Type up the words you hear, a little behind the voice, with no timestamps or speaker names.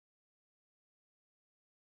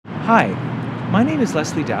Hi, my name is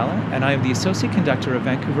Leslie Dala, and I am the Associate Conductor of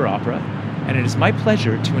Vancouver Opera, and it is my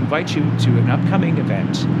pleasure to invite you to an upcoming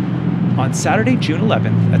event on Saturday, June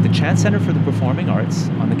 11th at the Chance Centre for the Performing Arts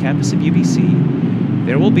on the campus of UBC.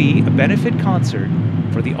 There will be a benefit concert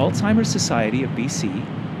for the Alzheimer Society of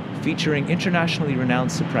BC, featuring internationally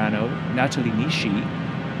renowned soprano Natalie,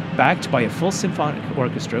 backed by a full symphonic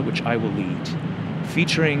orchestra, which I will lead,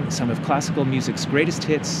 featuring some of classical music's greatest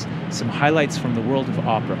hits, some highlights from the world of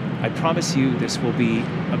opera. I promise you this will be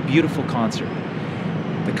a beautiful concert.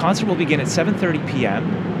 The concert will begin at 7:30 p.m.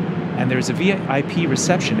 and there's a VIP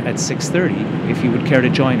reception at 6:30 if you would care to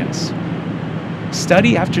join us.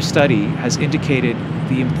 Study after study has indicated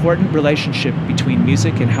the important relationship between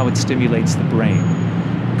music and how it stimulates the brain.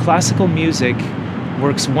 Classical music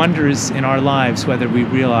works wonders in our lives whether we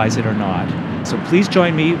realize it or not. So please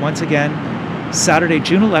join me once again Saturday,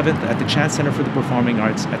 June 11th at the Chance Centre for the Performing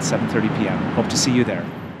Arts at 7:30 p.m. Hope to see you there.